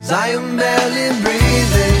I am barely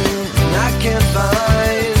breathing, and I can't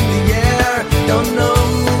find the air. Don't know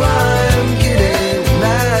who I'm kidding,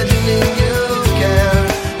 imagining you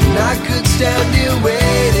care. And I could stand here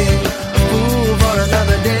waiting, a fool for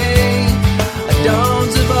another day. I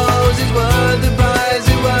don't suppose it's worth the price,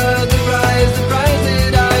 it's worth the price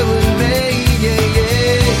that I would pay.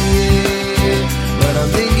 But I'm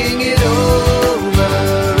thinking it over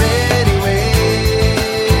anyway.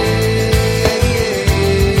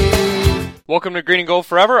 Welcome to Green and Gold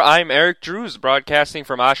Forever. I'm Eric Drews, broadcasting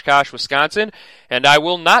from Oshkosh, Wisconsin, and I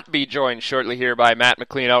will not be joined shortly here by Matt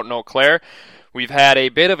McLean out in Eau Claire. We've had a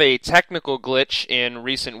bit of a technical glitch in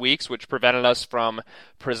recent weeks, which prevented us from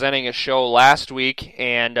presenting a show last week,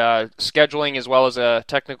 and scheduling as well as a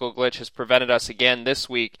technical glitch has prevented us again this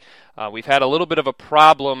week. We've had a little bit of a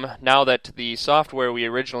problem now that the software we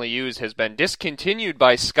originally used has been discontinued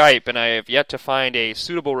by Skype, and I have yet to find a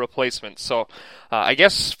suitable replacement. So I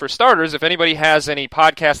guess for starters, if anybody has any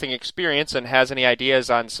podcasting experience and has any ideas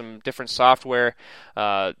on some different software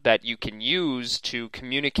that you can use to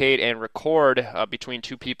communicate and record between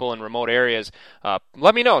two people in remote areas,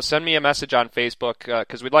 let me know. Send me a message on Facebook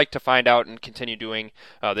because we'd like to find out and continue doing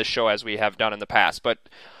this show as we have done in the past. But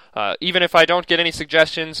even if I don't get any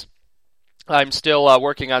suggestions, I'm still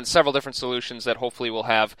working on several different solutions that hopefully we'll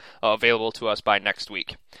have available to us by next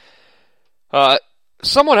week.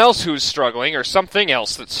 Someone else who's struggling, or something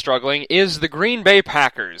else that's struggling, is the Green Bay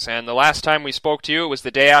Packers. And the last time we spoke to you, it was the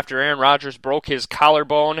day after Aaron Rodgers broke his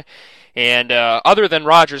collarbone. And other than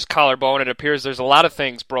Rodgers' collarbone, it appears there's a lot of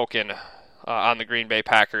things broken on the Green Bay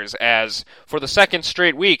Packers, as for the second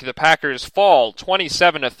straight week, the Packers fall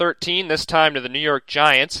 27-13, this time to the New York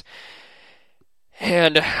Giants.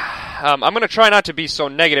 And I'm going to try not to be so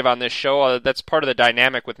negative on this show. That's part of the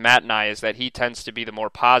dynamic with Matt and I, is that he tends to be the more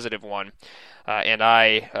positive one, and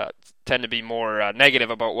I tend to be more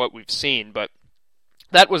negative about what we've seen. But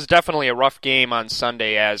that was definitely a rough game on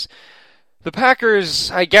Sunday, as the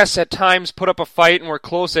Packers, I guess, at times put up a fight and were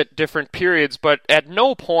close at different periods, but at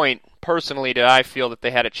no point, personally, did I feel that they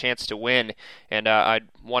had a chance to win, and I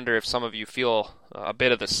wonder if some of you feel a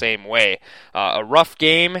bit of the same way. A rough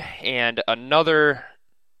game and another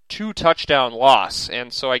 2-touchdown loss,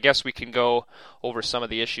 and so I guess we can go over some of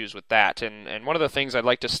the issues with that. And one of the things I'd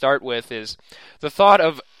like to start with is the thought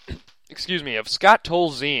of, of Scott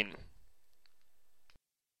Tolzien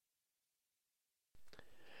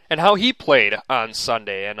and how he played on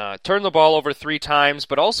Sunday, and turned the ball over 3 times,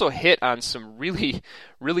 but also hit on some really,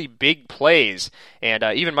 really big plays. And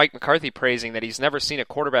even Mike McCarthy praising that he's never seen a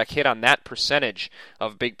quarterback hit on that percentage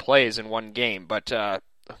of big plays in one game. But the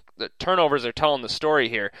turnovers are telling the story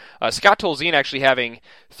here. Scott Tolzien actually having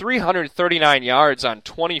 339 yards on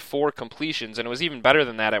 24 completions, and it was even better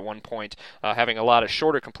than that at one point, having a lot of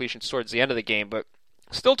shorter completions towards the end of the game, but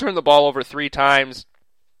still turned the ball over 3 times.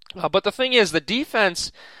 But the thing is, the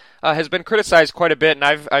defense has been criticized quite a bit, and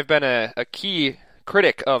I've been a key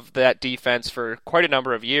critic of that defense for quite a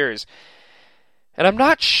number of years. And I'm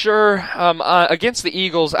not sure, against the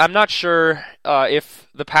Eagles, I'm not sure if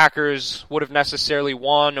the Packers would have necessarily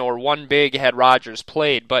won or won big had Rodgers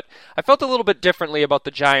played, but I felt a little bit differently about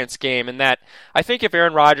the Giants game, in that I think if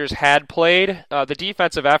Aaron Rodgers had played, the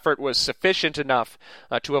defensive effort was sufficient enough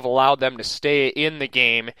to have allowed them to stay in the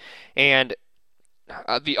game, and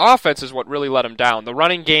the offense is what really let him down. The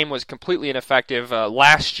running game was completely ineffective.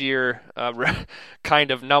 Last year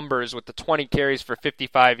kind of numbers with the 20 carries for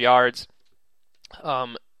 55 yards.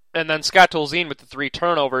 And then Scott Tolzien with the 3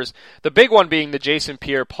 turnovers. The big one being the Jason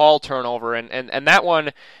Pierre-Paul turnover. And that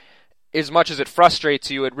one, as much as it frustrates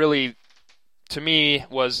you, it really, to me,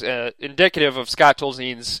 was indicative of Scott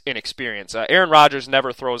Tolzien's inexperience. Aaron Rodgers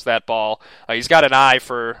never throws that ball. He's got an eye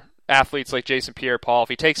for athletes like Jason Pierre-Paul. If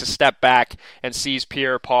he takes a step back and sees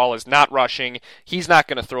Pierre-Paul is not rushing, he's not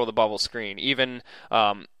going to throw the bubble screen, even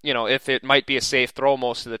if it might be a safe throw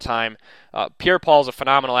most of the time. Pierre-Paul's a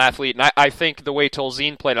phenomenal athlete, and I think the way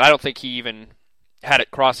Tolzien played it, I don't think he even had it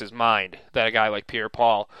cross his mind that a guy like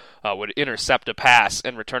Pierre-Paul would intercept a pass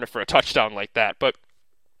and return it for a touchdown like that. But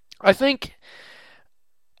I think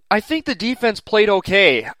the defense played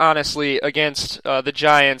okay, honestly, against the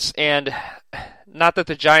Giants, and not that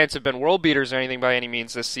the Giants have been world beaters or anything by any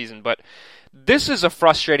means this season, but this is a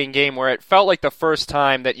frustrating game where it felt like the first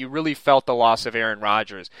time that you really felt the loss of Aaron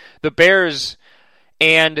Rodgers. The Bears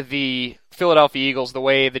and the Philadelphia Eagles, the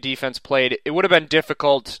way the defense played, it would have been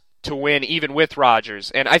difficult to win even with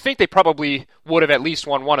Rodgers, and I think they probably would have at least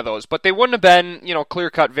won one of those, but they wouldn't have been,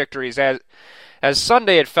 clear-cut victories. As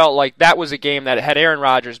Sunday, it felt like that was a game that had Aaron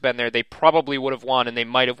Rodgers been there, they probably would have won, and they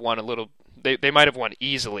might have won they might have won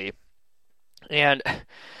easily. And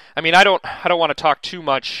I mean, I don't want to talk too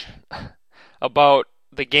much about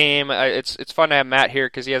the game. It's fun to have Matt here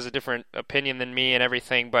because he has a different opinion than me and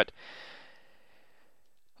everything, but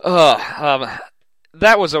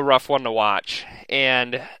that was a rough one to watch,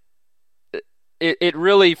 and it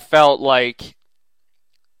really felt like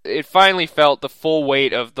it finally felt the full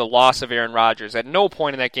weight of the loss of Aaron Rodgers. At no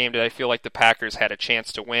point in that game did I feel like the Packers had a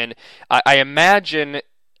chance to win. I imagine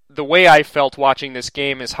the way I felt watching this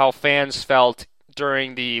game is how fans felt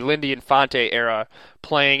during the Lindy Infante era,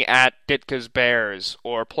 playing at Ditka's Bears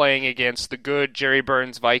or playing against the good Jerry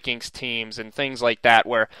Burns Vikings teams and things like that,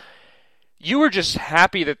 where you were just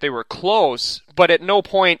happy that they were close, but at no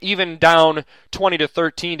point, even down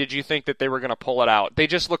 20-13, did you think that they were going to pull it out. They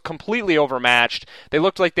just looked completely overmatched. They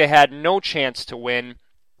looked like they had no chance to win.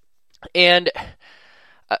 And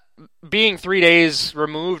being 3 days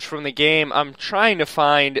removed from the game, I'm trying to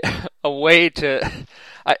find a way to...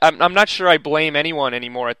 I'm not sure I blame anyone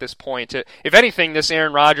anymore at this point. If anything, this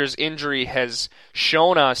Aaron Rodgers injury has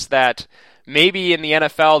shown us that maybe in the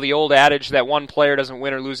NFL, the old adage that one player doesn't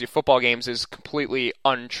win or lose your football games is completely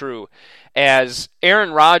untrue. As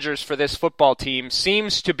Aaron Rodgers for this football team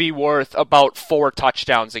seems to be worth about 4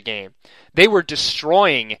 touchdowns a game. They were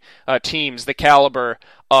destroying teams the caliber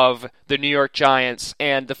of the New York Giants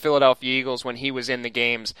and the Philadelphia Eagles when he was in the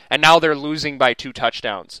games, and now they're losing by 2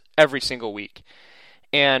 touchdowns every single week.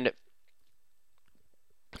 And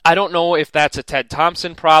I don't know if that's a Ted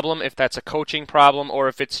Thompson problem, if that's a coaching problem, or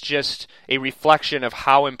if it's just a reflection of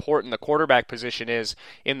how important the quarterback position is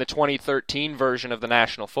in the 2013 version of the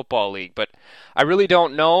National Football League. But I really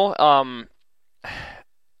don't know.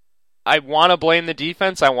 I want to blame the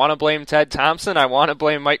defense. I want to blame Ted Thompson. I want to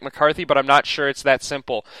blame Mike McCarthy, but I'm not sure it's that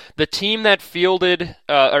simple. The team that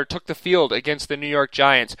took the field against the New York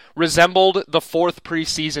Giants resembled the 4th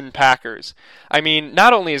preseason Packers. I mean,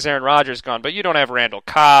 not only is Aaron Rodgers gone, but you don't have Randall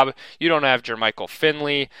Cobb. You don't have Jermichael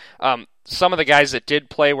Finley. Some of the guys that did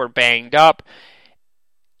play were banged up.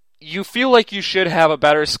 You feel like you should have a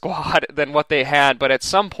better squad than what they had, but at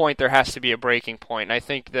some point there has to be a breaking point. And I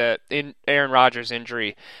think that Aaron Rodgers'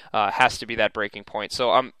 injury has to be that breaking point.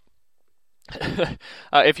 So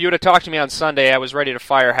if you would have talked to me on Sunday, I was ready to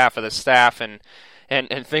fire half of the staff and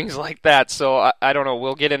things like that. So I don't know.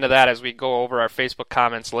 We'll get into that as we go over our Facebook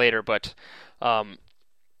comments later. But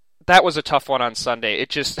that was a tough one on Sunday.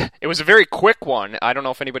 It was a very quick one. I don't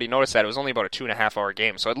know if anybody noticed that. It was only about a 2.5-hour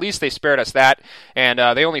game. So at least they spared us that, and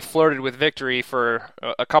they only flirted with victory for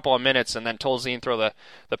a couple of minutes, and then Tolzien throw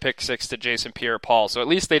the pick six to Jason Pierre-Paul. So at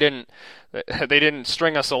least they didn't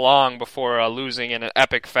string us along before losing in an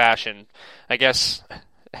epic fashion. I guess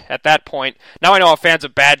at that point, now I know how fans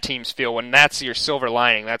of bad teams feel when that's your silver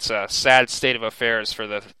lining. That's a sad state of affairs for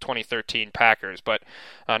the 2013 Packers, but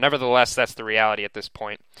nevertheless, that's the reality at this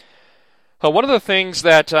point. One of the things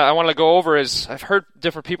that I want to go over is I've heard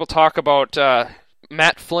different people talk about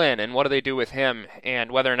Matt Flynn and what do they do with him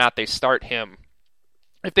and whether or not they start him.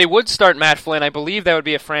 If they would start Matt Flynn, I believe that would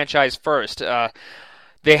be a franchise first.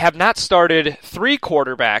 They have not started 3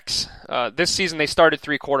 quarterbacks. This season they started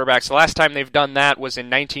 3 quarterbacks. The last time they've done that was in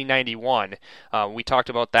 1991. We talked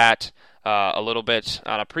about that a little bit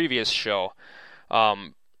on a previous show.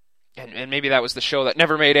 And maybe that was the show that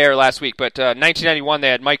never made air last week. But 1991, they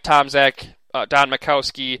had Mike Tomczak, Don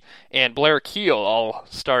Majkowski, and Blair Keel all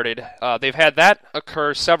started. They've had that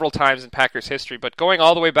occur several times in Packers history. But going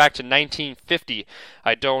all the way back to 1950,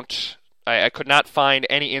 I could not find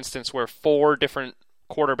any instance where 4 different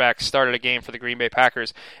quarterbacks started a game for the Green Bay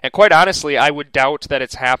Packers. And quite honestly, I would doubt that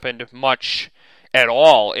it's happened much at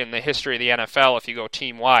all in the history of the NFL if you go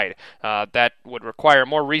team-wide. That would require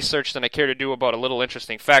more research than I care to do about a little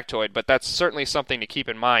interesting factoid, but that's certainly something to keep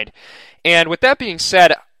in mind. And with that being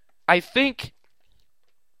said, I think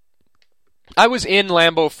I was in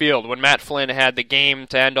Lambeau Field when Matt Flynn had the game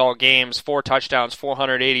to end all games, 4 touchdowns,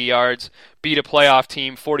 480 yards, beat a playoff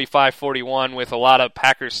team 45-41 with a lot of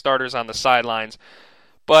Packers starters on the sidelines.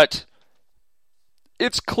 But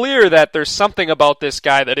it's clear that there's something about this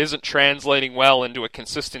guy that isn't translating well into a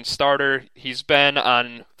consistent starter. He's been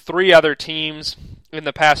on 3 other teams in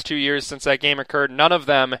the past 2 years since that game occurred. None of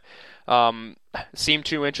them seem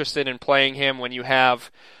too interested in playing him. When you have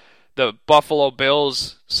the Buffalo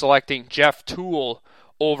Bills selecting Jeff Toole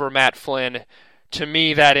over Matt Flynn, to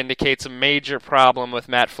me that indicates a major problem with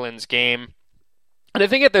Matt Flynn's game. And I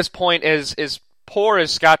think at this point, as poor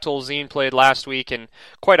as Scott Tolzien played last week, and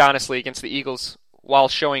quite honestly against the Eagles, while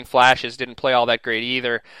showing flashes, didn't play all that great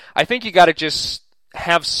either. I think you got to just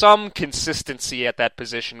have some consistency at that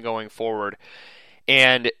position going forward.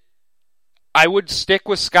 And I would stick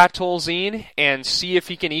with Scott Tolzien and see if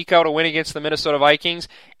he can eke out a win against the Minnesota Vikings.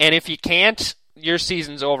 And if he can't, your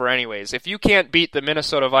season's over anyways. If you can't beat the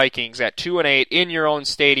Minnesota Vikings at 2-8 in your own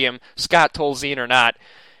stadium, Scott Tolzien or not,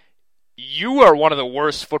 you are one of the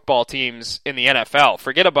worst football teams in the NFL.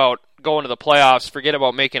 Forget about going to the playoffs. Forget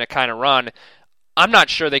about making a kind of run. I'm not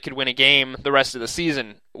sure they could win a game the rest of the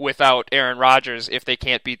season without Aaron Rodgers if they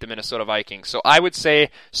can't beat the Minnesota Vikings. So I would say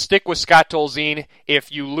stick with Scott Tolzien.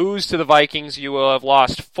 If you lose to the Vikings, you will have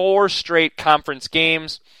lost 4 straight conference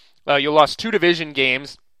games. You lost 2 division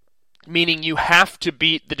games, meaning you have to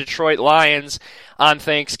beat the Detroit Lions on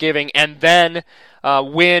Thanksgiving and then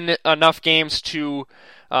win enough games to...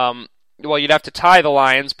 well, you'd have to tie the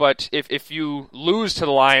Lions, but if you lose to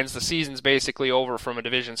the Lions, the season's basically over from a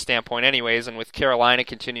division standpoint anyways, and with Carolina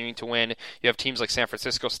continuing to win, you have teams like San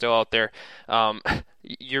Francisco still out there,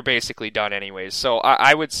 you're basically done anyways. So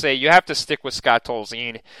I would say you have to stick with Scott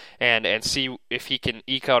Tolzien and see if he can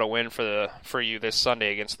eke out a win for you this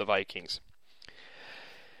Sunday against the Vikings.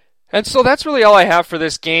 And so that's really all I have for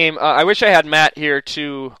this game. I wish I had Matt here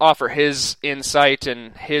to offer his insight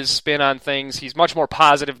and his spin on things. He's much more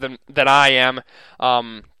positive than I am.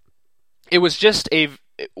 It was just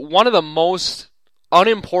one of the most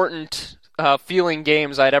unimportant feeling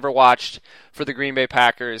games I'd ever watched for the Green Bay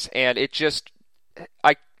Packers, and it just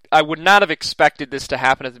I would not have expected this to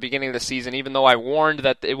happen at the beginning of the season, even though I warned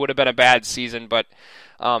that it would have been a bad season, but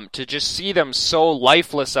to just see them so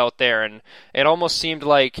lifeless out there, and it almost seemed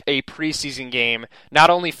like a preseason game, not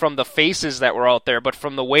only from the faces that were out there, but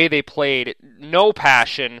from the way they played. No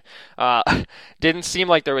passion, didn't seem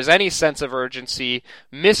like there was any sense of urgency,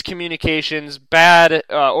 miscommunications, bad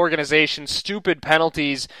organization, stupid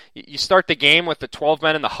penalties. You start the game with the 12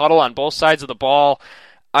 men in the huddle on both sides of the ball.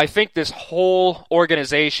 I think this whole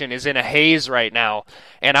organization is in a haze right now,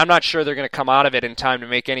 and I'm not sure they're going to come out of it in time to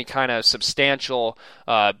make any kind of substantial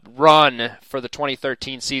run for the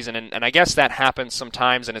 2013 season, and I guess that happens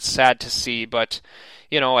sometimes, and it's sad to see, but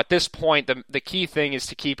at this point, the key thing is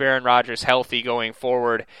to keep Aaron Rodgers healthy going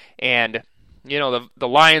forward, and the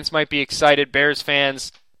Lions might be excited. Bears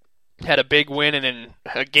fans had a big win in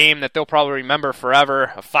a game that they'll probably remember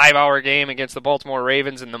forever, a 5-hour game against the Baltimore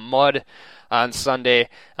Ravens in the mud on Sunday.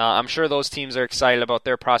 I'm sure those teams are excited about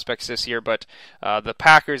their prospects this year, but the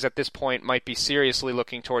Packers at this point might be seriously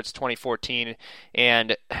looking towards 2014,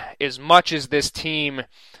 and as much as this team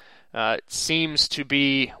seems to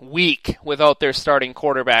be weak without their starting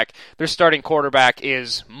quarterback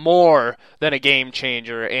is more than a game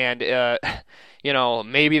changer, and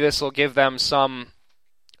maybe this will give them some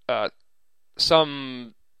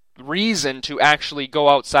reason to actually go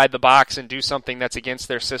outside the box and do something that's against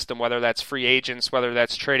their system, whether that's free agents, whether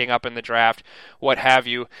that's trading up in the draft, what have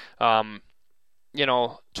you.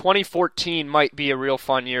 2014 might be a real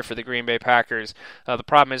fun year for the Green Bay Packers. The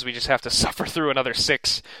problem is we just have to suffer through another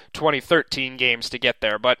 6 2013 games to get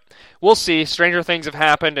there. But we'll see. Stranger things have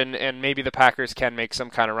happened, and maybe the Packers can make some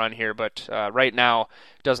kind of run here, but right now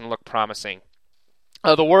it doesn't look promising.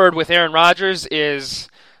 The word with Aaron Rodgers is...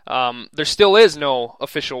 there still is no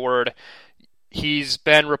official word. He's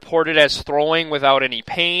been reported as throwing without any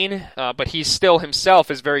pain, but he still himself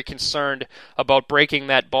is very concerned about breaking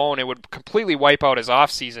that bone. It would completely wipe out his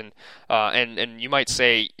offseason. And you might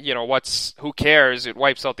say, who cares? It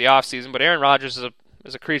wipes out the offseason. But Aaron Rodgers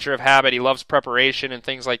is a creature of habit. He loves preparation and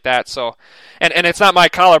things like that. So, and it's not my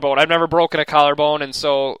collarbone. I've never broken a collarbone, and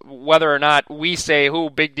so whether or not we say,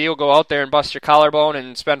 big deal, go out there and bust your collarbone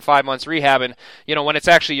and spend 5 months rehabbing, when it's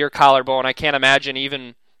actually your collarbone, I can't imagine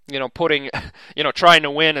even, putting, trying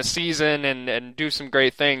to win a season and do some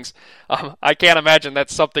great things. I can't imagine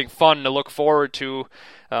that's something fun to look forward to.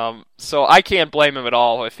 So I can't blame him at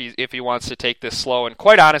all if he wants to take this slow. And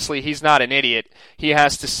quite honestly, he's not an idiot. He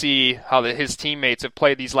has to see how his teammates have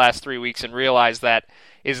played these last 3 weeks and realize that,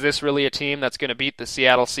 is this really a team that's going to beat the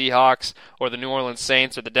Seattle Seahawks or the New Orleans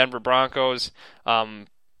Saints or the Denver Broncos?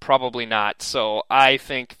 Probably not. So I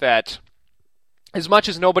think that as much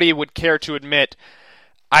as nobody would care to admit,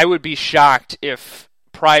 I would be shocked if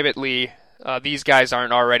privately these guys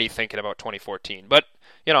aren't already thinking about 2014. But,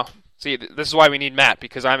 see, this is why we need Matt,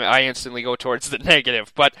 because I instantly go towards the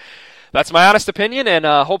negative. But that's my honest opinion, and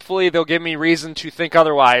hopefully they'll give me reason to think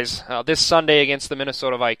otherwise this Sunday against the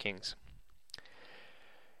Minnesota Vikings.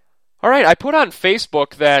 All right, I put on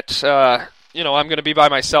Facebook that, I'm going to be by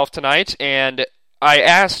myself tonight, and I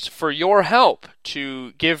asked for your help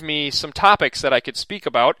to give me some topics that I could speak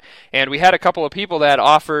about, and we had a couple of people that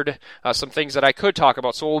offered some things that I could talk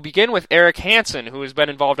about. So we'll begin with Eric Hansen, who has been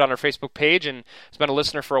involved on our Facebook page and has been a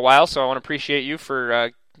listener for a while, so I want to appreciate you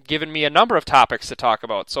for giving me a number of topics to talk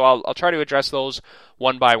about. So I'll try to address those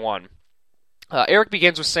one by one. Eric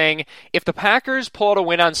begins with saying, if the Packers pull out a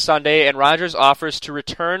win on Sunday and Rodgers offers to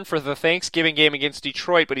return for the Thanksgiving game against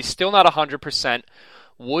Detroit, but he's still not 100%,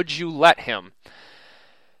 would you let him?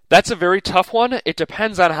 That's a very tough one. It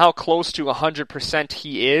depends on how close to 100%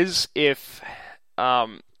 he is. If,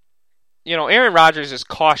 Aaron Rodgers is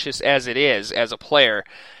cautious as it is as a player.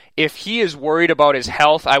 If he is worried about his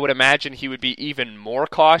health, I would imagine he would be even more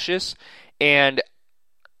cautious. And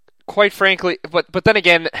quite frankly, but then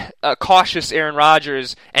again, cautious Aaron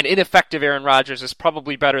Rodgers and ineffective Aaron Rodgers is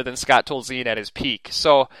probably better than Scott Tolzien at his peak.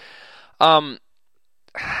 So, I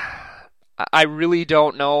really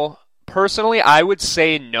don't know. Personally, I would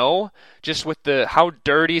say no, just with how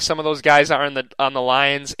dirty some of those guys are on the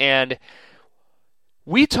Lions, and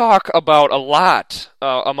we talk about a lot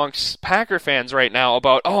amongst Packer fans right now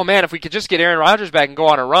about, oh man, if we could just get Aaron Rodgers back and go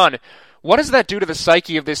on a run. What does that do to the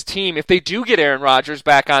psyche of this team if they do get Aaron Rodgers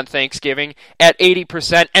back on Thanksgiving at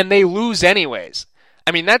 80% and they lose anyways?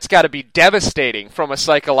 I mean, that's got to be devastating from a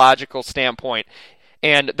psychological standpoint.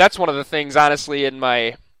 And that's one of the things, honestly, in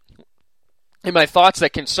my thoughts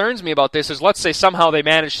that concerns me about this is, let's say somehow they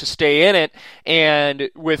manage to stay in it,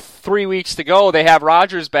 and with 3 weeks to go, they have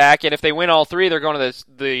Rodgers back, and if they win all three, they're going to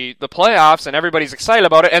the playoffs, and everybody's excited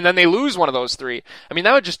about it, and then they lose one of those three. I mean,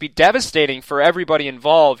 that would just be devastating for everybody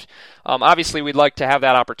involved. Obviously, we'd like to have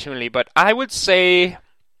that opportunity, but I would say,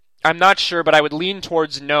 I'm not sure, but I would lean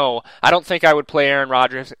towards no. I don't think I would play Aaron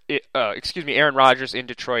Rodgers in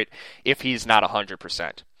Detroit if he's not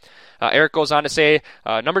 100%. Eric goes on to say,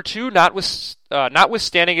 number two,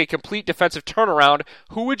 notwithstanding a complete defensive turnaround,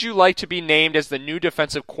 who would you like to be named as the new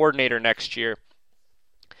defensive coordinator next year?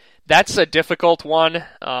 That's a difficult one.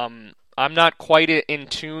 I'm not quite in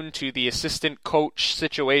tune to the assistant coach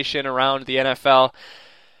situation around the NFL.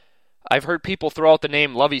 I've heard people throw out the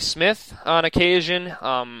name Lovie Smith on occasion.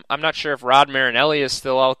 I'm not sure if Rod Marinelli is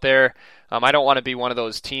still out there. I don't want to be one of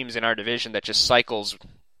those teams in our division that just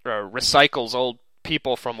recycles old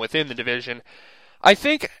people from within the division. I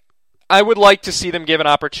think I would like to see them give an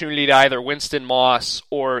opportunity to either Winston Moss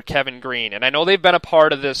or Kevin Green. And I know they've been a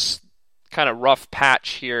part of this kind of rough patch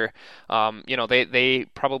here. They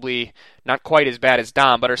probably not quite as bad as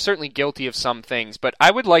Dom, but are certainly guilty of some things. But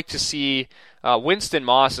I would like to see Winston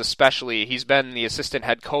Moss especially. He's been the assistant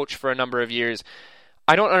head coach for a number of years.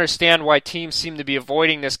 I don't understand why teams seem to be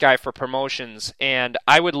avoiding this guy for promotions, and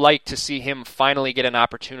I would like to see him finally get an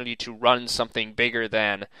opportunity to run something bigger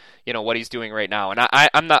than what he's doing right now. And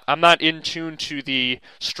I'm not in tune to the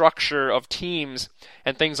structure of teams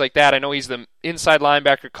and things like that. I know he's the inside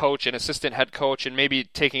linebacker coach and assistant head coach, and maybe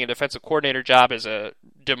taking a defensive coordinator job as a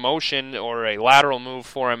demotion or a lateral move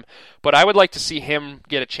for him. But I would like to see him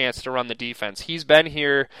get a chance to run the defense. He's been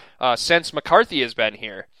here since McCarthy has been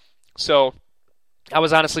here, so I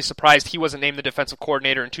was honestly surprised he wasn't named the defensive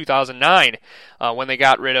coordinator in 2009 when they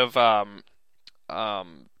got rid of, I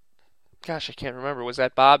can't remember. Was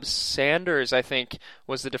that Bob Sanders, I think,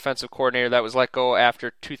 was the defensive coordinator that was let go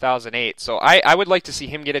after 2008. So I would like to see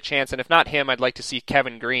him get a chance, and if not him, I'd like to see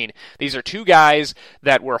Kevin Green. These are two guys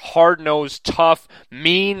that were hard-nosed, tough,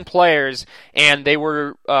 mean players, and they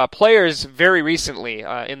were players very recently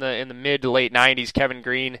in the mid to late 90s. Kevin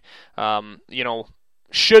Green,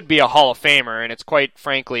 should be a Hall of Famer, and it's quite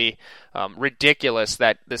frankly ridiculous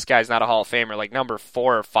that this guy's not a Hall of Famer, like number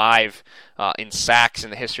 4 or 5 in sacks in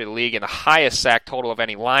the history of the league and the highest sack total of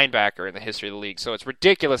any linebacker in the history of the league. So it's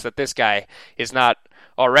ridiculous that this guy is not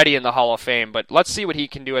already in the Hall of Fame, but let's see what he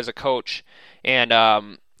can do as a coach,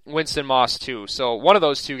 and Winston Moss too. So one of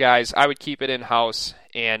those two guys, I would keep it in-house,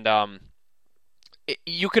 and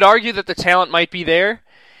you could argue that the talent might be there,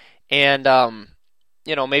 and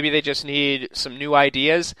maybe they just need some new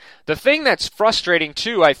ideas. The thing that's frustrating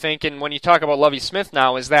too, I think, and when you talk about Lovie Smith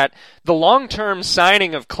now, is that the long-term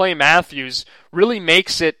signing of Clay Matthews really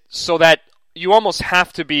makes it so that you almost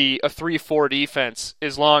have to be a 3-4 defense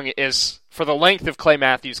as long as for the length of Clay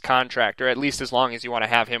Matthews' contract, or at least as long as you want to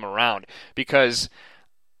have him around, because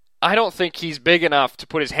I don't think he's big enough to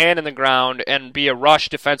put his hand in the ground and be a rush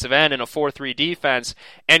defensive end in a 4-3 defense,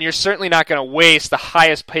 and you're certainly not going to waste the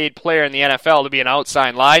highest paid player in the NFL to be an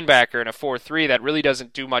outside linebacker in a 4-3 that really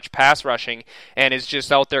doesn't do much pass rushing and is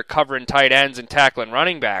just out there covering tight ends and tackling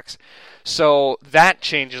running backs. So that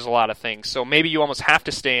changes a lot of things. So maybe you almost have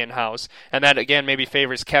to stay in-house, and that again maybe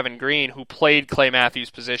favors Kevin Green, who played Clay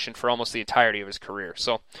Matthews' position for almost the entirety of his career.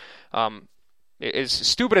 So as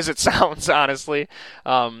stupid as it sounds, honestly,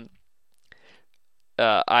 I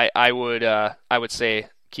would say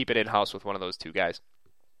keep it in-house with one of those two guys.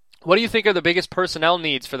 What do you think are the biggest personnel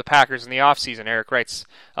needs for the Packers in the offseason? Eric writes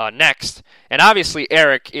next. And obviously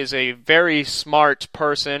Eric is a very smart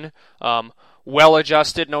person.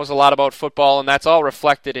 well-adjusted, knows a lot about football, and that's all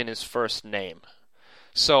reflected in his first name.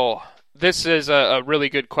 So this is a really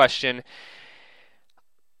good question.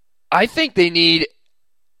 I think they need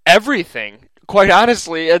everything, quite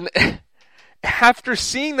honestly, and after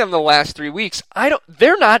seeing them the last 3 weeks,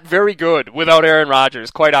 they're not very good without Aaron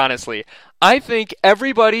Rodgers, quite honestly. I think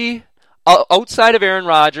everybody outside of Aaron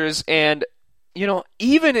Rodgers, and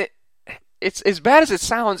even it's as bad as it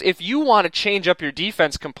sounds, if you want to change up your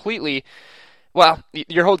defense completely, well,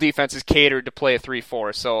 your whole defense is catered to play a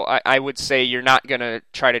 3-4, so I would say you're not going to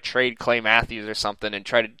try to trade Clay Matthews or something and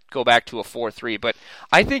try to go back to a 4-3, but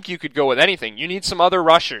I think you could go with anything. You need some other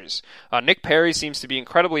rushers. Nick Perry seems to be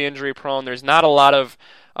incredibly injury-prone. There's not a lot of,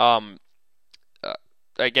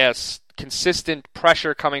 consistent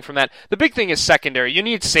pressure coming from that. The big thing is secondary. You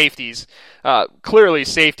need safeties. Clearly,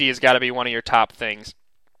 safety has got to be one of your top things.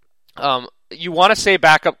 You want to say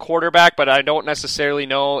backup quarterback, but I don't necessarily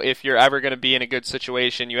know if you're ever going to be in a good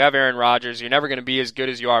situation. You have Aaron Rodgers. You're never going to be as good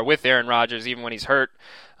as you are with Aaron Rodgers, even when he's hurt.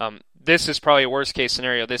 This is probably a worst-case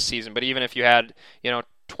scenario this season, but even if you had,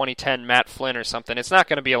 2010 Matt Flynn or something, it's not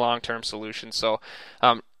going to be a long-term solution. So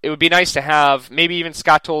it would be nice to have maybe even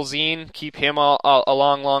Scott Tolzien, keep him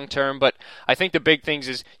along long-term, but I think the big things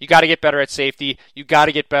is you got to get better at safety. You got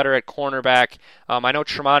to get better at cornerback. I know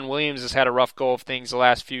Tramon Williams has had a rough go of things the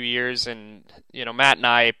last few years, and Matt and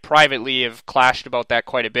I privately have clashed about that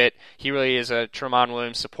quite a bit. He really is a Tramon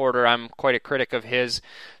Williams supporter. I'm quite a critic of his,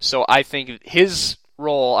 so I think his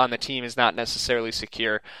role on the team is not necessarily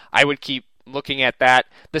secure. I would keep looking at that.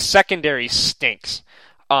 The secondary stinks.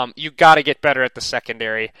 You got to get better at the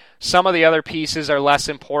secondary. Some of the other pieces are less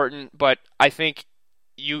important, but I think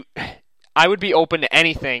I would be open to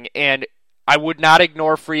anything, and I would not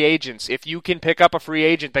ignore free agents. If you can pick up a free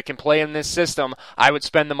agent that can play in this system, I would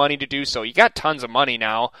spend the money to do so. You got tons of money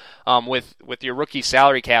now with your rookie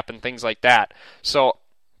salary cap and things like that. So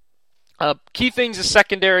key things is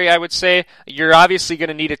secondary, I would say. You're obviously going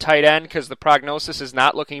to need a tight end because the prognosis is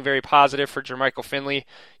not looking very positive for Jermichael Finley.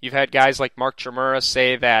 You've had guys like Mark Chmura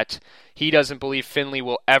say that he doesn't believe Finley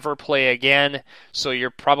will ever play again, so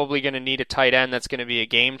you're probably going to need a tight end that's going to be a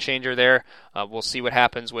game changer there. We'll see what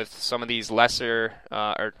happens with some of these lesser,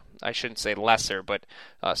 or I shouldn't say lesser, but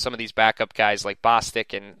some of these backup guys like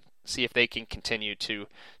Bostic, and see if they can continue to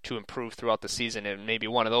improve throughout the season, and maybe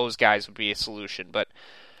one of those guys would be a solution. But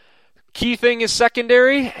key thing is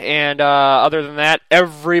secondary, and other than that,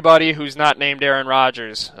 everybody who's not named Aaron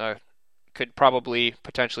Rodgers could probably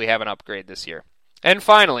potentially have an upgrade this year. And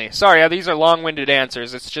finally, sorry, these are long-winded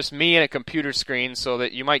answers. It's just me and a computer screen, so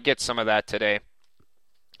that you might get some of that today.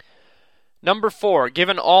 Number 4,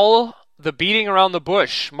 given all the beating around the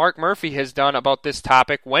bush Mark Murphy has done about this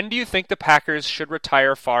topic, when do you think the Packers should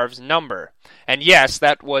retire Favre's number? And yes,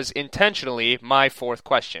 that was intentionally my 4th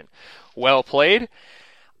question. Well played.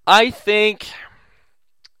 I think,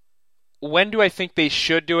 when do I think they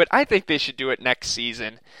should do it? I think they should do it next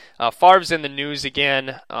season. Favre's in the news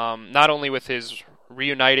again, not only with his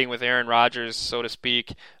reuniting with Aaron Rodgers, so to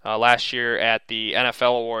speak, last year at the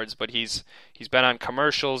NFL Awards, but he's been on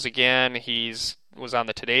commercials again. He's was on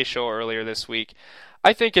the Today Show earlier this week.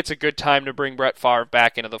 I think it's a good time to bring Brett Favre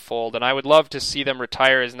back into the fold, and I would love to see them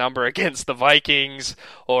retire his number against the Vikings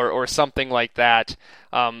or something like that.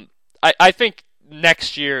 I think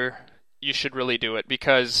next year you should really do it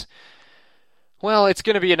because, well, it's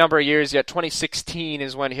going to be a number of years yet. 2016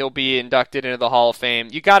 is when he'll be inducted into the Hall of Fame.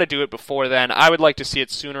 You got to do it before then. I would like to see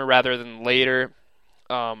it sooner rather than later.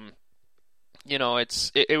 It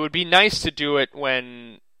would be nice to do it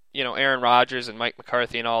when Aaron Rodgers and Mike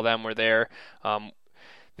McCarthy and all them were there.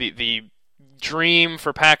 The dream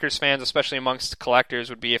for Packers fans, especially amongst collectors,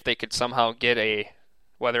 would be if they could somehow get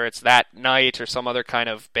whether it's that night or some other kind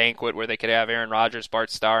of banquet where they could have Aaron Rodgers,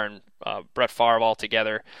 Bart Starr, and Brett Favre all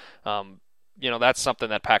together. That's something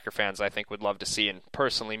that Packer fans, I think, would love to see. And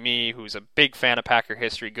personally, me, who's a big fan of Packer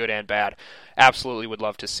history, good and bad, absolutely would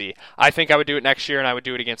love to see. I think I would do it next year, and I would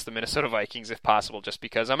do it against the Minnesota Vikings if possible, just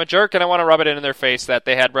because I'm a jerk and I want to rub it in their face that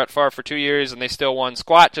they had Brett Favre for 2 years and they still won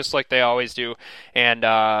squat just like they always do. And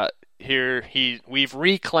we've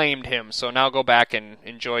reclaimed him, so now go back and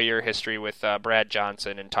enjoy your history with Brad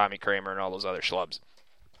Johnson and Tommy Kramer and all those other schlubs.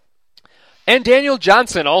 And Daniel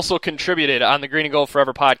Johnson also contributed on the Green and Gold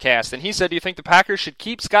Forever podcast, and he said, do you think the Packers should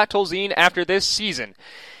keep Scott Tolzien after this season?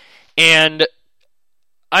 And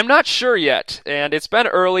I'm not sure yet, and it's been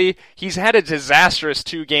early. He's had a disastrous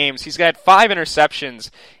 2 games. He's got 5 interceptions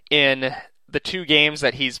in the 2 games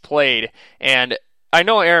that he's played, and I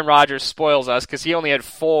know Aaron Rodgers spoils us because he only had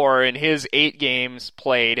 4 in his 8 games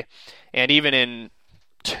played, and even in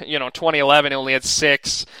 2011 he only had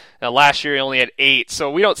 6, Now, last year he only had 8,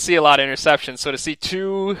 so we don't see a lot of interceptions. So to see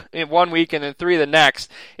 2 in 1 week and then 3 the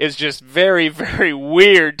next is just very, very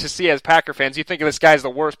weird to see as Packer fans. You think of this guy's the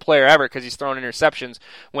worst player ever because he's throwing interceptions,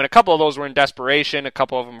 when a couple of those were in desperation, a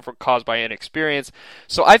couple of them were caused by inexperience.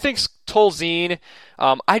 So I think Tolzien,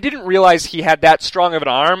 I didn't realize he had that strong of an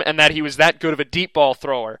arm and that he was that good of a deep ball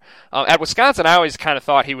thrower. At Wisconsin, I always kind of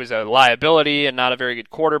thought he was a liability and not a very good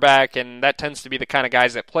quarterback, and that tends to be the kind of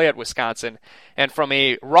guys that play at Wisconsin. And from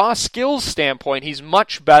a raw skills standpoint, he's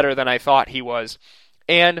much better than I thought he was.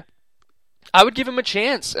 And I would give him a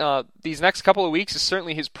chance. These next couple of weeks is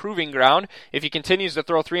certainly his proving ground. If he continues to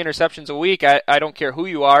throw 3 interceptions a week, I don't care who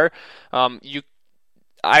you are.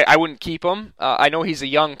 I wouldn't keep him. I know he's a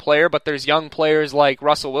young player, but there's young players like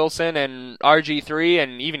Russell Wilson and RG3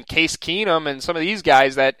 and even Case Keenum and some of these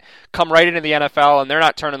guys that come right into the NFL and they're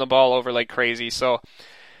not turning the ball over like crazy. So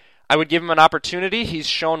I would give him an opportunity. He's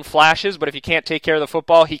shown flashes, but if he can't take care of the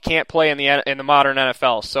football, he can't play in the modern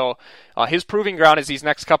NFL. So his proving ground is these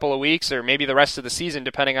next couple of weeks or maybe the rest of the season,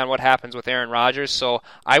 depending on what happens with Aaron Rodgers. So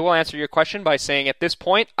I will answer your question by saying at this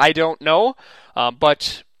point, I don't know,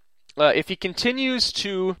 but if he continues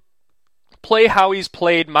to play how he's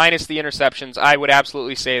played minus the interceptions, I would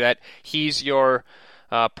absolutely say that he's your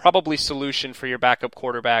probably solution for your backup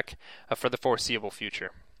quarterback for the foreseeable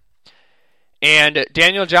future. And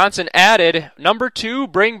Daniel Johnson added, number 2,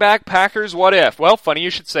 bring back Packers what if? Well, funny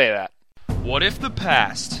you should say that. What if the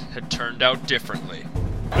past had turned out differently?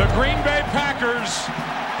 The Green Bay Packers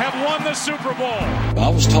have won the Super Bowl. I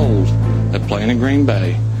was told that playing in Green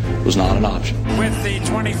Bay was not an option. With the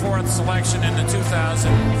 24th selection in the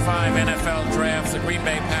 2005 NFL Draft, the Green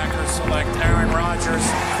Bay Packers select Aaron Rodgers,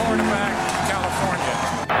 quarterback, California.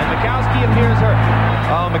 And Mikowski appears hurt.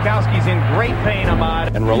 Oh, Mikowski's in great pain,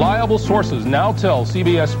 Ahmad. And reliable sources now tell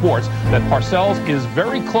CBS Sports that Parcells is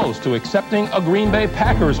very close to accepting a Green Bay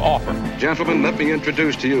Packers offer. Gentlemen, let me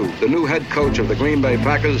introduce to you the new head coach of the Green Bay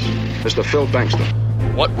Packers, Mr. Phil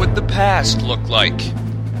Bengtson. What would the past look like?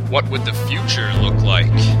 What would the future look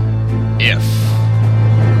like? If.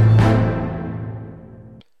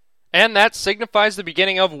 And that signifies the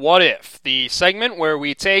beginning of What If, the segment where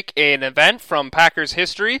we take an event from Packers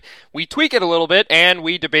history, we tweak it a little bit, and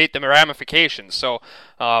we debate the ramifications. So,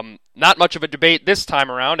 not much of a debate this time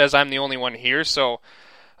around, as I'm the only one here, so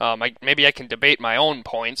maybe I can debate my own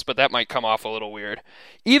points, but that might come off a little weird.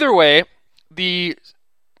 Either way, the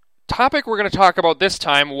topic we're going to talk about this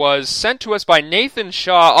time was sent to us by Nathan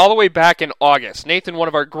Shaw all the way back in August. Nathan, one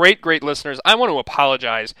of our great listeners, I want to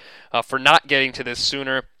apologize for not getting to this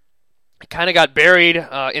sooner. I kind of got buried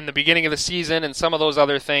in the beginning of the season and some of those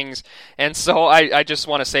other things, and so I just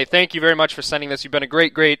want to say thank you very much for sending this. You've been a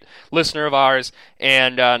great listener of ours,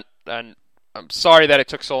 and I'm sorry that it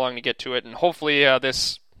took so long to get to it, and hopefully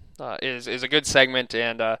this is a good segment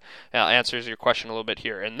and answers your question a little bit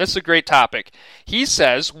here. And this is a great topic. He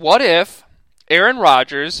says, what if Aaron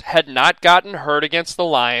Rodgers had not gotten hurt against the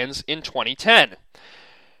Lions in 2010?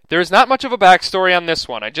 There is not much of a backstory on this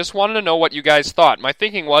one. I just wanted to know what you guys thought. My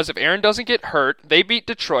thinking was if Aaron doesn't get hurt, they beat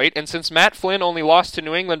Detroit, and since Matt Flynn only lost to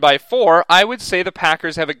New England by 4, I would say the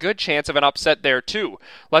Packers have a good chance of an upset there too.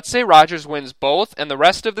 Let's say Rodgers wins both, and the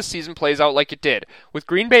rest of the season plays out like it did. With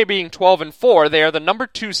Green Bay being 12-4, they are the number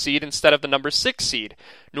 2 seed instead of the number 6 seed.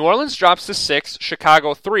 New Orleans drops to 6,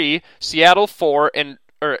 Chicago 3, Seattle 5,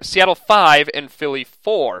 and Philly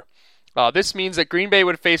 4. This means that Green Bay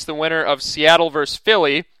would face the winner of Seattle versus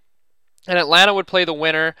Philly, and Atlanta would play the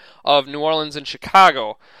winner of New Orleans and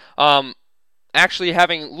Chicago. Actually,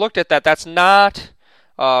 having looked at that, that's not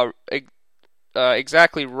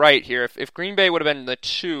exactly right here. If Green Bay would have been the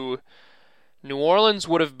 2, New Orleans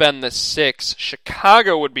would have been the 6,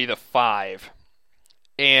 Chicago would be the 5,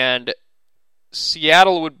 and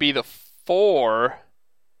Seattle would be the 4,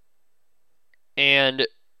 and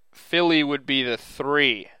Philly would be the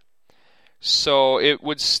 3. So it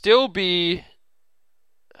would still be...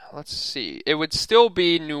 Let's see. It would still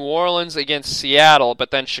be New Orleans against Seattle,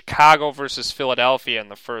 but then Chicago versus Philadelphia in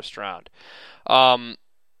the first round. All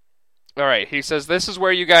right, he says, this is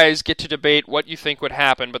where you guys get to debate what you think would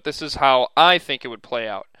happen, but this is how I think it would play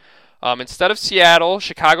out. Instead of Seattle,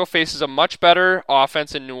 Chicago faces a much better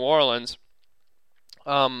offense in New Orleans.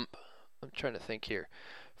 I'm trying to think here.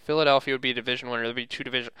 Philadelphia would be a division winner. There would be 2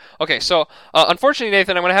 division. Okay, so unfortunately,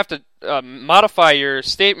 Nathan, I'm going to have to modify your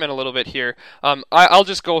statement a little bit here. I'll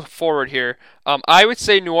just go forward here. I would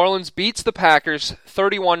say New Orleans beats the Packers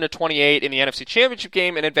 31-28 in the NFC Championship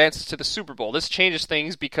game and advances to the Super Bowl. This changes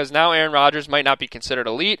things because now Aaron Rodgers might not be considered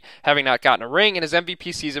elite, having not gotten a ring, and his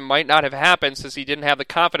MVP season might not have happened since he didn't have the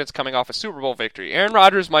confidence coming off a Super Bowl victory. Aaron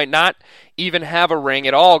Rodgers might not even have a ring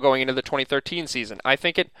at all going into the 2013 season. I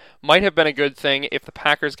think it might have been a good thing if the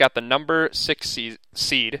Packers got the number 6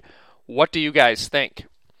 seed. What do you guys think?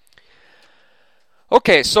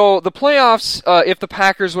 Okay, so the playoffs, if the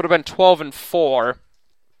Packers would have been 12-4,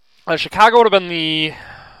 Chicago would have been the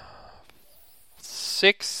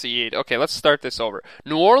 6th seed. Okay, let's start this over.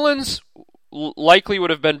 New Orleans likely would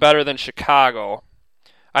have been better than Chicago.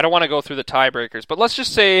 I don't want to go through the tiebreakers, but let's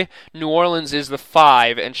just say New Orleans is the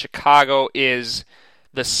 5 and Chicago is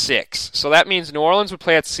the 6. So that means New Orleans would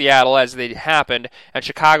play at Seattle as they happened, and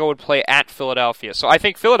Chicago would play at Philadelphia. So I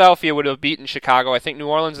think Philadelphia would have beaten Chicago. I think New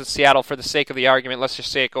Orleans and Seattle, for the sake of the argument, let's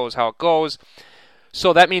just say it goes how it goes.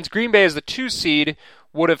 So that means Green Bay as the 2 seed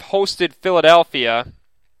would have hosted Philadelphia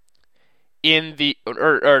in the...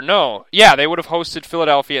 they would have hosted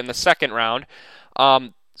Philadelphia in the second round.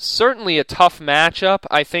 Certainly a tough matchup.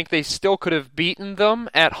 I think they still could have beaten them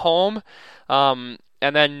at home.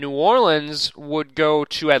 And then New Orleans would go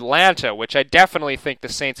to Atlanta, which I definitely think the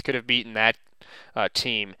Saints could have beaten that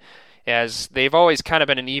team, as they've always kind of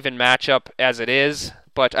been an even matchup as it is,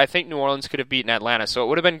 but I think New Orleans could have beaten Atlanta. So it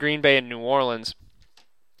would have been Green Bay and New Orleans.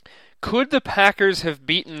 Could the Packers have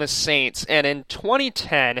beaten the Saints? And in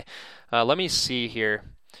 2010, let me see here.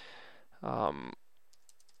 I'm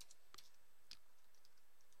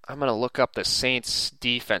going to look up the Saints'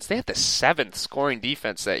 defense. They had the 7th scoring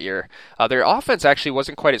defense that year. Their offense actually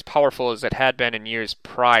wasn't quite as powerful as it had been in years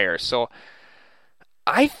prior. So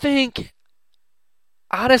I think,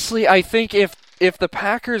 honestly, if the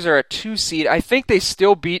Packers are a 2 seed, I think they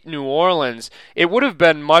still beat New Orleans. It would have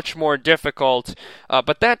been much more difficult.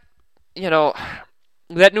 But that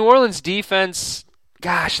New Orleans defense,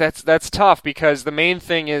 gosh, that's tough, because the main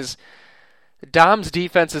thing is Dom's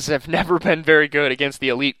defenses have never been very good against the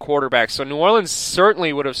elite quarterbacks, so New Orleans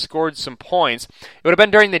certainly would have scored some points. It would have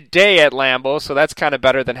been during the day at Lambeau, so that's kind of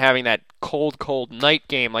better than having that cold night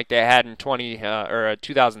game like they had in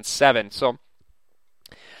 2007. So,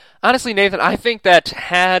 honestly, Nathan, I think that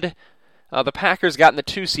had the Packers gotten the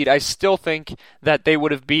 2 seed, I still think that they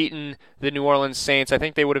would have beaten the New Orleans Saints. I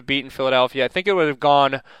think they would have beaten Philadelphia. I think it would have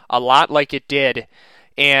gone a lot like it did.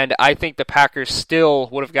 And I think the Packers still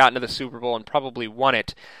would have gotten to the Super Bowl and probably won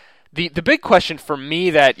it. The big question for me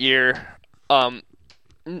that year,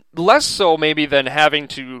 less so maybe than having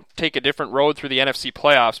to take a different road through the NFC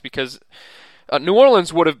playoffs, because New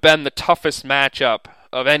Orleans would have been the toughest matchup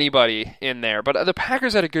of anybody in there. But the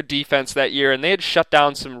Packers had a good defense that year, and they had shut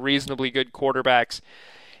down some reasonably good quarterbacks.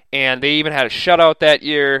 And they even had a shutout that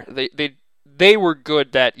year. They were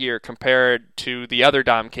good that year compared to the other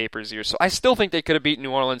Dom Capers years. So I still think they could have beaten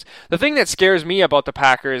New Orleans. The thing that scares me about the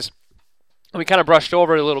Packers, we kind of brushed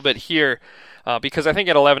over it a little bit here, because I think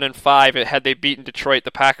at 11-5, had they beaten Detroit,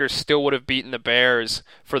 the Packers still would have beaten the Bears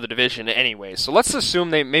for the division anyway. So let's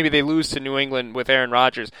assume maybe they lose to New England with Aaron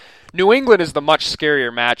Rodgers. New England is the much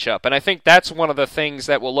scarier matchup, and I think that's one of the things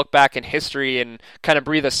that we'll look back in history and kind of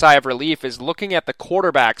breathe a sigh of relief, is looking at the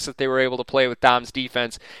quarterbacks that they were able to play with Dom's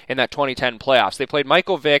defense in that 2010 playoffs. They played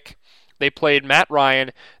Michael Vick, they played Matt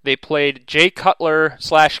Ryan, they played Jay Cutler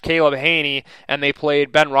 / Caleb Haney, and they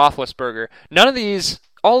played Ben Roethlisberger.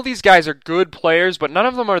 All these guys are good players, but none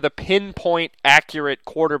of them are the pinpoint accurate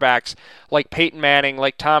quarterbacks like Peyton Manning,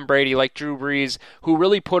 like Tom Brady, like Drew Brees, who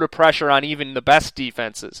really put a pressure on even the best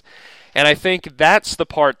defenses. And I think that's the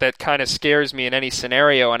part that kind of scares me in any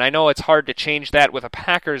scenario, and I know it's hard to change that with a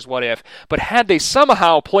Packers what if, but had they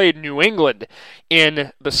somehow played New England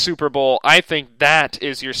in the Super Bowl, I think that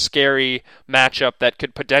is your scary matchup that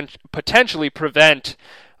could potentially prevent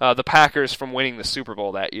the Packers from winning the Super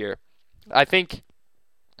Bowl that year. I think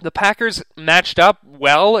the Packers matched up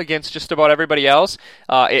well against just about everybody else.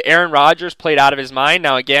 Aaron Rodgers played out of his mind.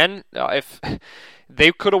 Now again, if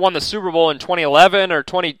they could have won the Super Bowl in 2011 or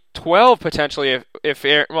 2012 potentially, if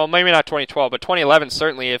maybe not 2012, but 2011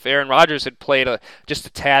 certainly, if Aaron Rodgers had played just a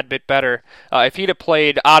tad bit better. If he'd have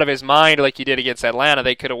played out of his mind like he did against Atlanta,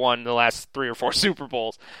 they could have won the last 3 or 4 Super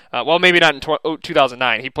Bowls. Maybe not in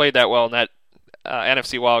 2009. He played that well in that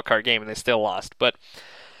NFC wildcard game, and they still lost. But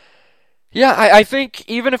yeah, I think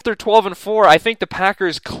even if they're 12-4, I think the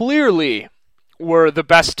Packers clearly were the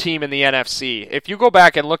best team in the NFC. If you go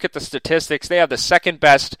back and look at the statistics, they have the second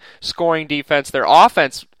best scoring defense. Their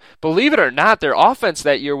offense believe it or not, their offense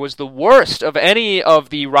that year was the worst of any of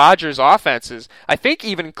the Rodgers offenses. I think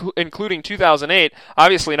even including 2008,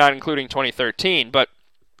 obviously not including 2013, but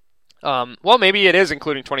well, maybe it is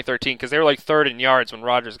including 2013 because they were like third in yards when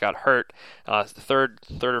Rodgers got hurt, third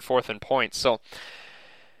or fourth in points. So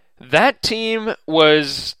that team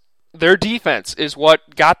was, their defense is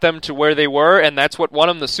what got them to where they were, and that's what won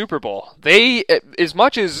them the Super Bowl. They, as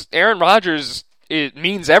much as Aaron Rodgers, it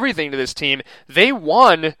means everything to this team, they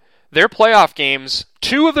won their playoff games.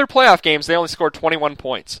 2 of their playoff games, they only scored 21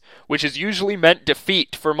 points, which has usually meant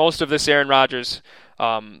defeat for most of this Aaron Rodgers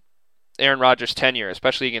tenure,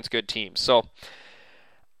 especially against good teams. So,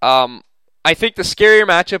 I think the scarier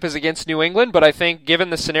matchup is against New England, but I think given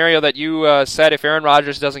the scenario that you said, if Aaron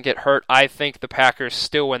Rodgers doesn't get hurt, I think the Packers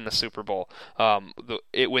still win the Super Bowl.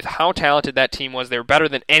 With how talented that team was, they were better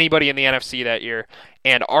than anybody in the NFC that year,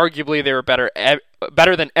 and arguably they were better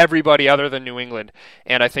than everybody other than New England.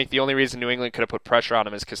 And I think the only reason New England could have put pressure on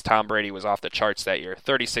them is because Tom Brady was off the charts that year.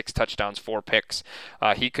 36 touchdowns, 4 picks.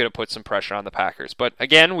 He could have put some pressure on the Packers. But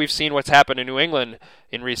again, we've seen what's happened in New England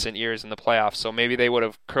in recent years in the playoffs. So maybe they would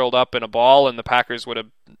have curled up in a ball and the Packers would have,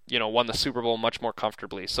 won the Super Bowl much more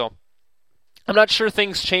comfortably. So I'm not sure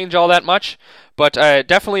things change all that much, but I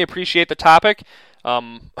definitely appreciate the topic.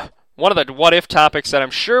 One of the what-if topics that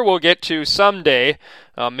I'm sure we'll get to someday,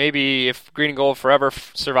 maybe if Green and Gold Forever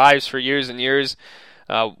survives for years and years,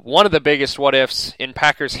 one of the biggest what-ifs in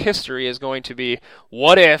Packers history is going to be,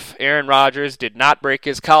 what if Aaron Rodgers did not break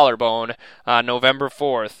his collarbone on November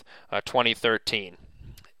 4th, 2013?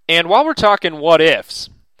 And while we're talking what-ifs,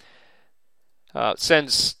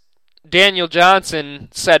 since Daniel Johnson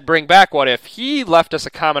said bring back what if, he left us a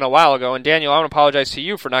comment a while ago, and Daniel, I want to apologize to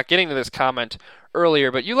you for not getting to this comment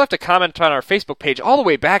earlier, but you left a comment on our Facebook page all the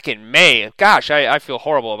way back in May. Gosh, I feel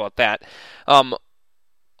horrible about that.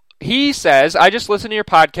 He says, I just listened to your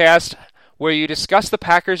podcast where you discussed the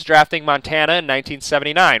Packers drafting Montana in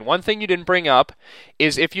 1979. One thing you didn't bring up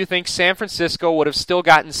is if you think San Francisco would have still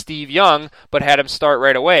gotten Steve Young but had him start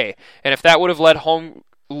right away, and if that would have led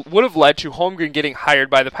to Holmgren getting hired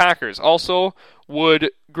by the Packers. Also,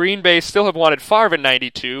 would Green Bay still have wanted Favre in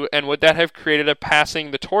 92, and would that have created a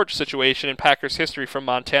passing the torch situation in Packers history from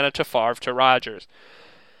Montana to Favre to Rodgers?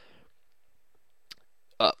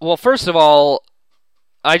 Well, first of all,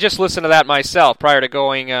 I just listened to that myself prior to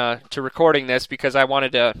going to recording this because I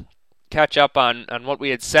wanted to catch up on what we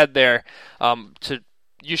had said there.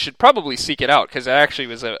 You should probably seek it out because it actually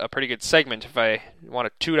was a pretty good segment if I want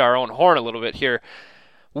to toot our own horn a little bit here.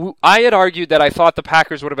 I had argued that I thought the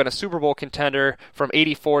Packers would have been a Super Bowl contender from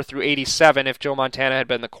 84 through 87 if Joe Montana had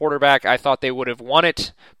been the quarterback. I thought they would have won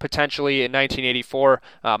it potentially in 1984.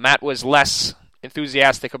 Matt was less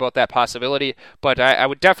enthusiastic about that possibility, but I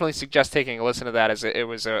would definitely suggest taking a listen to that as it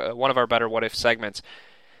was one of our better what-if segments.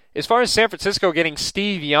 As far as San Francisco getting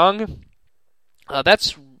Steve Young,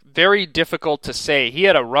 that's very difficult to say. He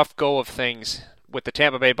had a rough go of things with the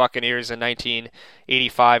Tampa Bay Buccaneers in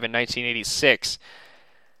 1985 and 1986.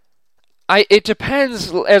 It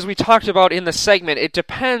depends, as we talked about in the segment, it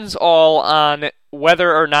depends all on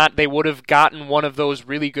whether or not they would have gotten one of those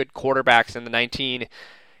really good quarterbacks in the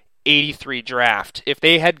 1983 draft. If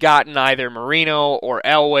they had gotten either Marino or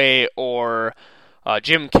Elway or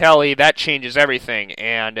Jim Kelly, that changes everything,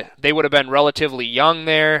 and they would have been relatively young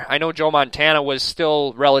there. I know Joe Montana was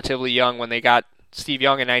still relatively young when they got Steve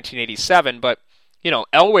Young in 1987, but,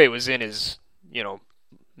 Elway was in his,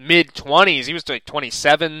 mid-20s. He was like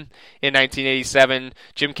 27 in 1987.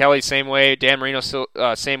 Jim Kelly, same way. Dan Marino,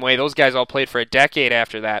 same way. Those guys all played for a decade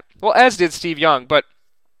after that. Well, as did Steve Young. But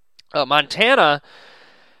Montana,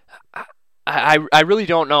 I really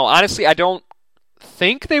don't know. Honestly, I don't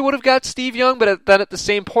think they would have got Steve Young, but then at the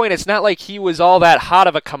same point, it's not like he was all that hot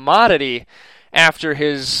of a commodity after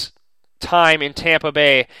his time in Tampa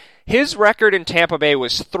Bay. His record in Tampa Bay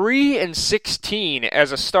was 3-16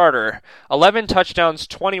 as a starter, 11 touchdowns,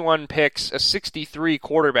 21 picks, a 63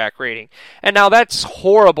 quarterback rating. And now that's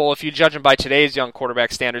horrible if you judge him by today's young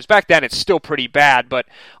quarterback standards. Back then it's still pretty bad, but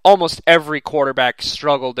almost every quarterback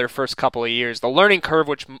struggled their first couple of years. The learning curve,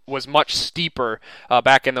 which was much steeper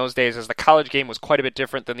back in those days, as the college game was quite a bit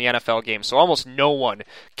different than the NFL game. So almost no one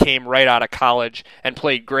came right out of college and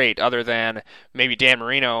played great other than maybe Dan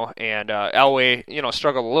Marino, and Elway,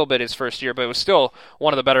 struggled a little bit his first year, but it was still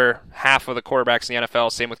one of the better half of the quarterbacks in the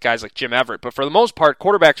NFL, same with guys like Jim Everett. But for the most part,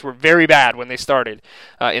 quarterbacks were very bad when they started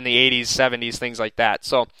in the 80s, 70s, things like that.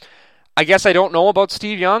 So I guess I don't know about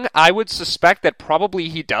Steve Young. I would suspect that probably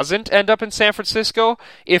he doesn't end up in San Francisco.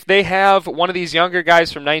 If they have one of these younger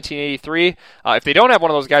guys from 1983, if they don't have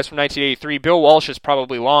one of those guys from 1983, Bill Walsh is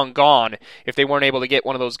probably long gone if they weren't able to get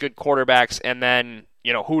one of those good quarterbacks and then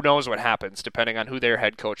who knows what happens depending on who their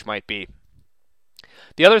head coach might be.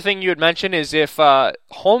 The other thing you had mentioned is if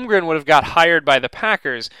Holmgren would have got hired by the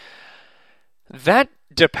Packers, that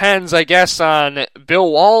depends, I guess, on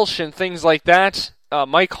Bill Walsh and things like that.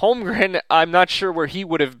 Mike Holmgren, I'm not sure where he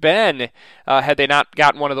would have been had they not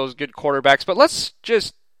gotten one of those good quarterbacks. But let's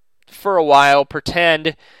just, for a while,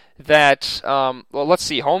 pretend that, let's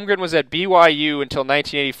see, Holmgren was at BYU until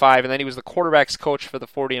 1985, and then he was the quarterback's coach for the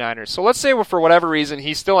 49ers. So let's say, for whatever reason,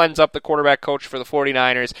 he still ends up the quarterback coach for the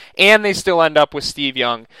 49ers, and they still end up with Steve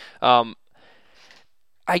Young.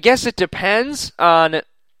 I guess it depends on...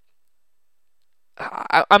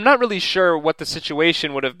 I'm not really sure what the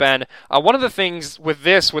situation would have been. One of the things with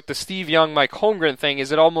the Steve Young, Mike Holmgren thing,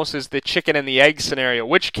 is it almost is the chicken and the egg scenario.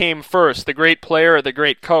 Which came first, the great player or the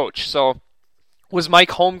great coach? So was Mike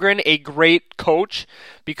Holmgren a great coach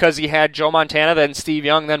because he had Joe Montana, then Steve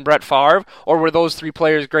Young, then Brett Favre? Or were those three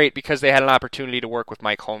players great because they had an opportunity to work with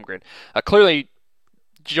Mike Holmgren? Clearly,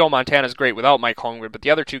 Joe Montana's great without Mike Holmgren, but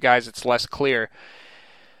the other two guys, it's less clear.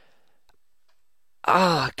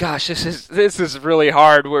 Gosh, this is really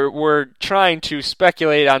hard. We're trying to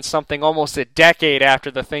speculate on something almost a decade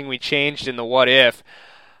after the thing we changed in the what if.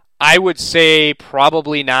 I would say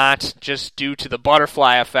probably not, just due to the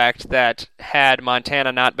butterfly effect that had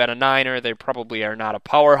Montana not been a Niner, they probably are not a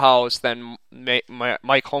powerhouse, then Mike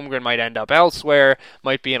Holmgren might end up elsewhere,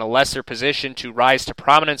 might be in a lesser position to rise to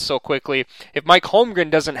prominence so quickly. If Mike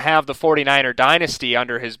Holmgren doesn't have the 49er dynasty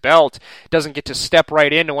under his belt, doesn't get to step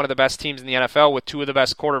right into one of the best teams in the NFL with two of the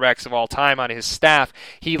best quarterbacks of all time on his staff,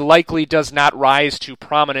 he likely does not rise to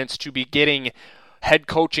prominence to be getting head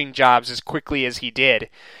coaching jobs as quickly as he did.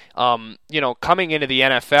 Coming into the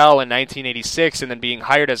NFL in 1986 and then being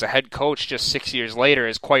hired as a head coach just 6 years later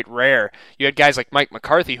is quite rare. You had guys like Mike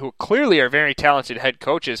McCarthy, who clearly are very talented head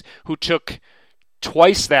coaches, who took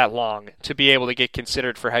twice that long to be able to get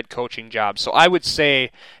considered for head coaching jobs. So I would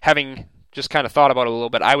say, having just kind of thought about it a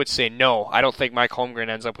little bit, I would say no. I don't think Mike Holmgren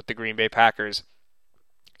ends up with the Green Bay Packers.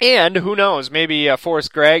 And who knows, maybe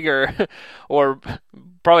Forrest Gregg or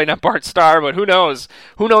probably not Bart Starr, but who knows?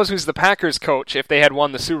 Who knows who's the Packers coach if they had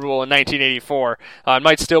won the Super Bowl in 1984? It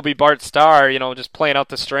might still be Bart Starr, just playing out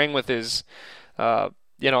the string with his,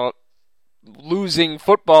 losing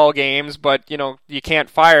football games, but, you can't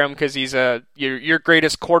fire him because he's your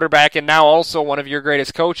greatest quarterback and now also one of your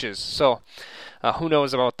greatest coaches. So who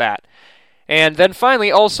knows about that? And then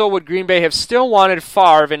finally, also, would Green Bay have still wanted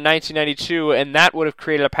Favre in 1992, and that would have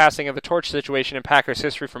created a passing of the torch situation in Packers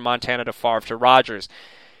history from Montana to Favre to Rodgers.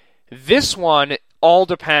 This one all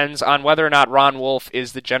depends on whether or not Ron Wolf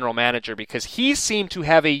is the general manager, because he seemed to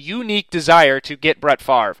have a unique desire to get Brett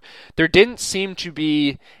Favre. There didn't seem to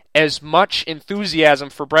be as much enthusiasm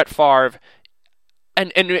for Brett Favre,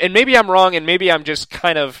 and maybe I'm wrong, and maybe I'm just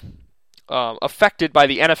kind of affected by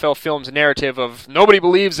the NFL Films narrative of nobody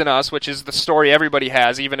believes in us, which is the story everybody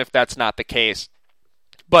has, even if that's not the case.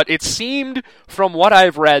 But it seemed, from what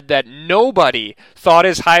I've read, that nobody thought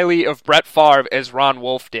as highly of Brett Favre as Ron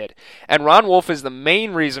Wolf did. And Ron Wolf is the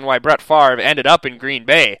main reason why Brett Favre ended up in Green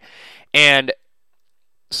Bay. And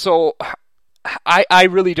so I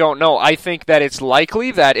really don't know. I think that it's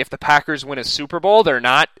likely that if the Packers win a Super Bowl, they're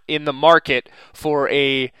not in the market for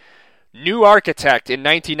a new architect in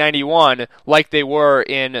 1991 like they were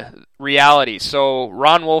in reality. So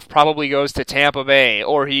Ron Wolf probably goes to Tampa Bay,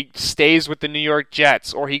 or he stays with the New York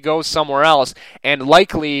Jets, or he goes somewhere else, and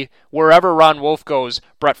likely wherever Ron Wolf goes,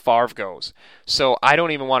 Brett Favre goes. So I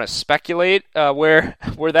don't even want to speculate where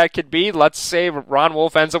that could be. Let's say Ron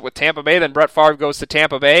Wolf ends up with Tampa Bay, then Brett Favre goes to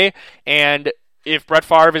Tampa Bay, and if Brett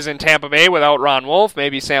Favre is in Tampa Bay without Ron Wolf,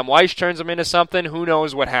 maybe Sam Weiss turns him into something. Who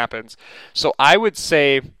knows what happens? So I would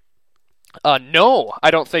say no, I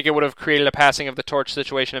don't think it would have created a passing of the torch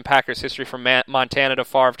situation in Packers history from Montana to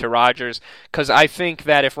Favre to Rodgers, because I think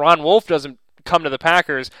that if Ron Wolf doesn't come to the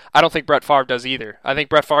Packers, I don't think Brett Favre does either. I think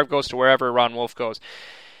Brett Favre goes to wherever Ron Wolf goes.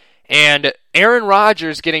 And Aaron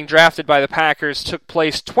Rodgers getting drafted by the Packers took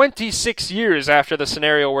place 26 years after the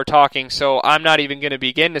scenario we're talking, so I'm not even going to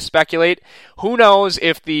begin to speculate. Who knows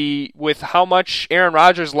if with how much Aaron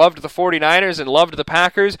Rodgers loved the 49ers and loved the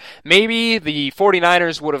Packers, maybe the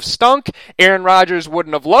 49ers would have stunk, Aaron Rodgers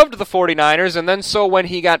wouldn't have loved the 49ers, and then so when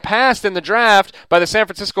he got passed in the draft by the San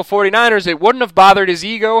Francisco 49ers, it wouldn't have bothered his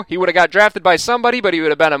ego. He would have got drafted by somebody, but he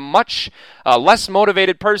would have been a much less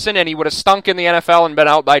motivated person, and he would have stunk in the NFL and been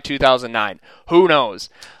out by 2009. Who knows?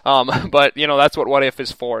 But that's what if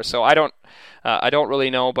is for. So I don't really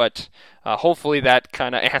know, but hopefully that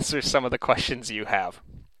kind of answers some of the questions you have.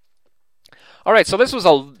 All right, so this was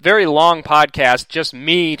a very long podcast, just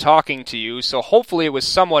me talking to you, so hopefully it was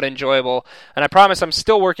somewhat enjoyable, and I promise I'm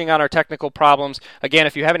still working on our technical problems. Again,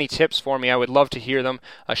 if you have any tips for me, I would love to hear them.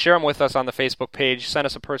 Share them with us on the Facebook page, send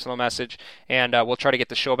us a personal message, and we'll try to get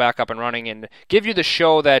the show back up and running and give you the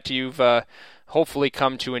show that you've hopefully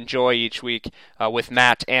come to enjoy each week with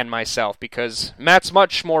Matt and myself, because Matt's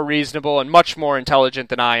much more reasonable and much more intelligent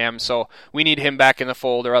than I am, so we need him back in the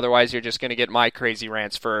fold, or otherwise you're just going to get my crazy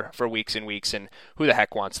rants for weeks and weeks, and who the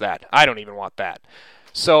heck wants that? I don't even want that.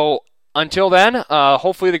 So until then,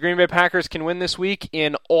 hopefully the Green Bay Packers can win this week.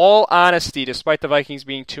 In all honesty, despite the Vikings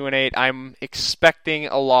being 2-8, I'm expecting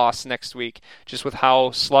a loss next week, just with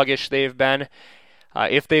how sluggish they've been.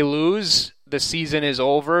 If they lose, the season is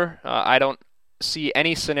over. I don't see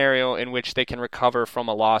any scenario in which they can recover from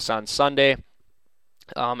a loss on Sunday.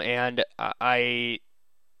 And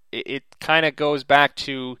it kind of goes back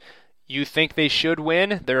to, you think they should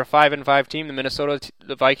win. They're a 5-5 team.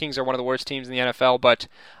 The Vikings are one of the worst teams in the NFL, but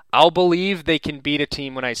I'll believe they can beat a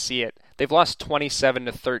team when I see it. They've lost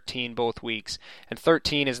 27-13 both weeks, and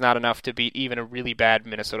 13 is not enough to beat even a really bad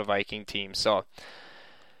Minnesota Viking team. So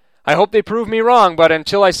I hope they prove me wrong, but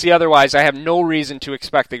until I see otherwise, I have no reason to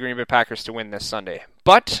expect the Green Bay Packers to win this Sunday.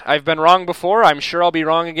 But I've been wrong before. I'm sure I'll be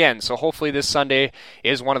wrong again, so hopefully this Sunday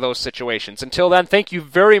is one of those situations. Until then, thank you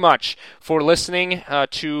very much for listening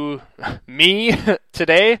to me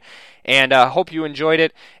today, and hope you enjoyed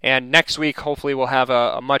it. And next week, hopefully, we'll have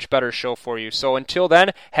a much better show for you. So until then,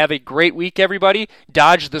 have a great week, everybody.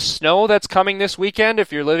 Dodge the snow that's coming this weekend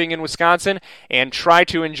if you're living in Wisconsin, and try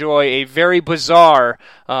to enjoy a very bizarre,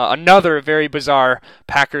 another very bizarre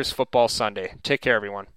Packers football Sunday. Take care, everyone.